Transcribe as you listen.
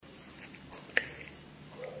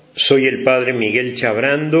Soy el padre Miguel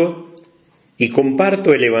Chabrando y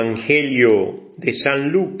comparto el Evangelio de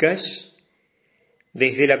San Lucas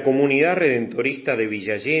desde la comunidad redentorista de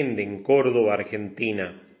Villa Allende, en Córdoba,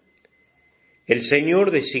 Argentina. El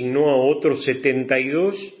Señor designó a otros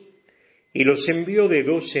 72 y los envió de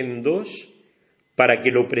dos en dos para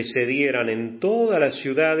que lo precedieran en todas las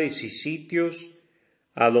ciudades y sitios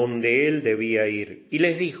a donde él debía ir. Y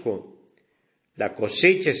les dijo: la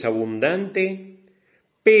cosecha es abundante,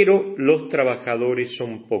 pero los trabajadores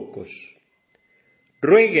son pocos.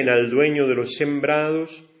 Rueguen al dueño de los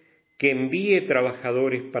sembrados que envíe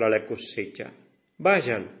trabajadores para la cosecha.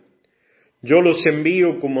 Vayan, yo los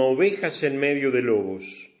envío como ovejas en medio de lobos.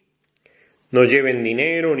 No lleven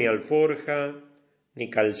dinero, ni alforja,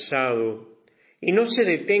 ni calzado, y no se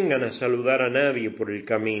detengan a saludar a nadie por el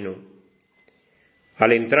camino.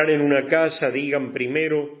 Al entrar en una casa, digan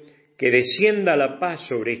primero que descienda la paz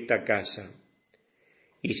sobre esta casa.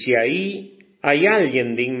 Y si ahí hay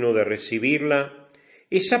alguien digno de recibirla,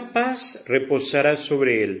 esa paz reposará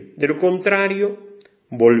sobre él. De lo contrario,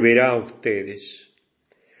 volverá a ustedes.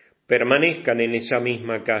 Permanezcan en esa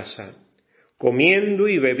misma casa, comiendo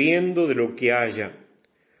y bebiendo de lo que haya,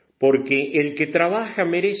 porque el que trabaja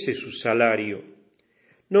merece su salario.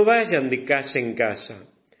 No vayan de casa en casa.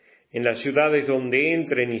 En las ciudades donde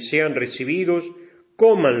entren y sean recibidos,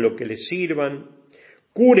 coman lo que les sirvan,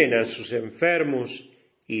 curen a sus enfermos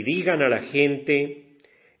y digan a la gente: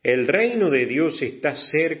 el reino de Dios está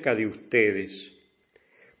cerca de ustedes.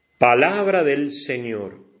 Palabra del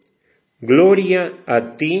Señor. Gloria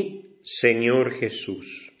a ti, Señor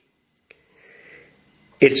Jesús.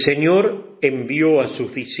 El Señor envió a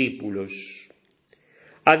sus discípulos,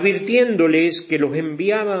 advirtiéndoles que los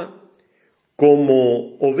enviaba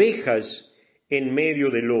como ovejas en medio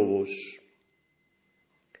de lobos.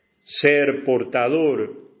 Ser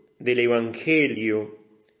portador del Evangelio,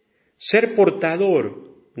 ser portador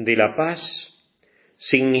de la paz,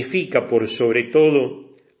 significa por sobre todo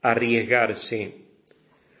arriesgarse,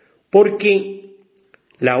 porque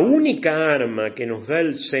la única arma que nos da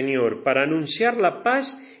el Señor para anunciar la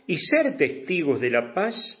paz y ser testigos de la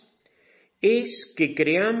paz es que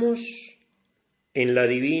creamos en la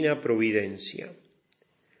divina providencia.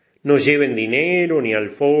 No lleven dinero, ni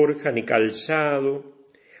alforja, ni calzado.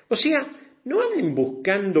 O sea, no anden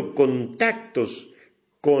buscando contactos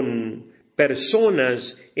con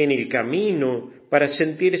personas en el camino para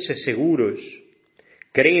sentirse seguros.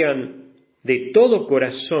 Crean de todo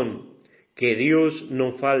corazón que Dios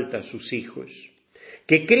no falta a sus hijos,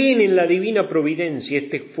 que creen en la divina providencia.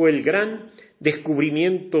 Este fue el gran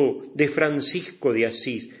descubrimiento de Francisco de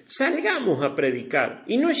Asís. Salgamos a predicar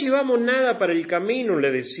y no llevamos nada para el camino,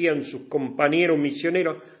 le decían sus compañeros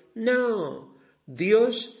misioneros. No,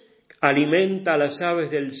 Dios alimenta a las aves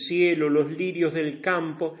del cielo, los lirios del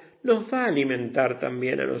campo, nos va a alimentar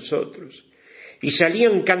también a nosotros. Y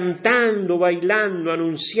salían cantando, bailando,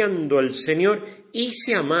 anunciando al Señor y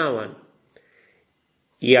se amaban.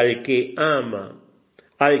 Y al que ama,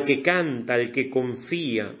 al que canta, al que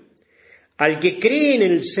confía, al que cree en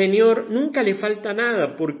el Señor, nunca le falta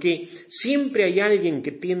nada, porque siempre hay alguien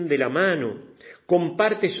que tiende la mano,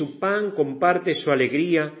 comparte su pan, comparte su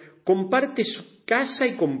alegría, comparte su casa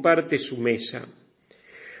y comparte su mesa.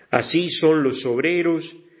 Así son los obreros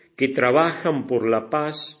que trabajan por la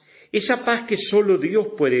paz, esa paz que solo Dios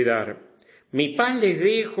puede dar. Mi paz les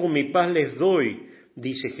dejo, mi paz les doy,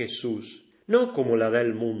 dice Jesús, no como la da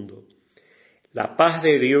el mundo. La paz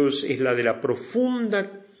de Dios es la de la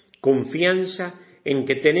profunda confianza en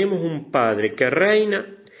que tenemos un Padre que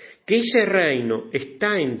reina, que ese reino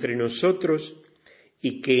está entre nosotros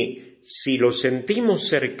y que si lo sentimos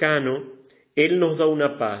cercano, Él nos da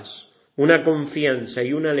una paz, una confianza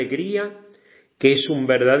y una alegría que es un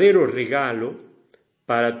verdadero regalo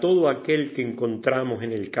para todo aquel que encontramos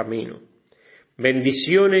en el camino.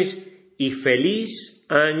 Bendiciones y feliz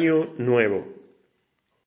año nuevo.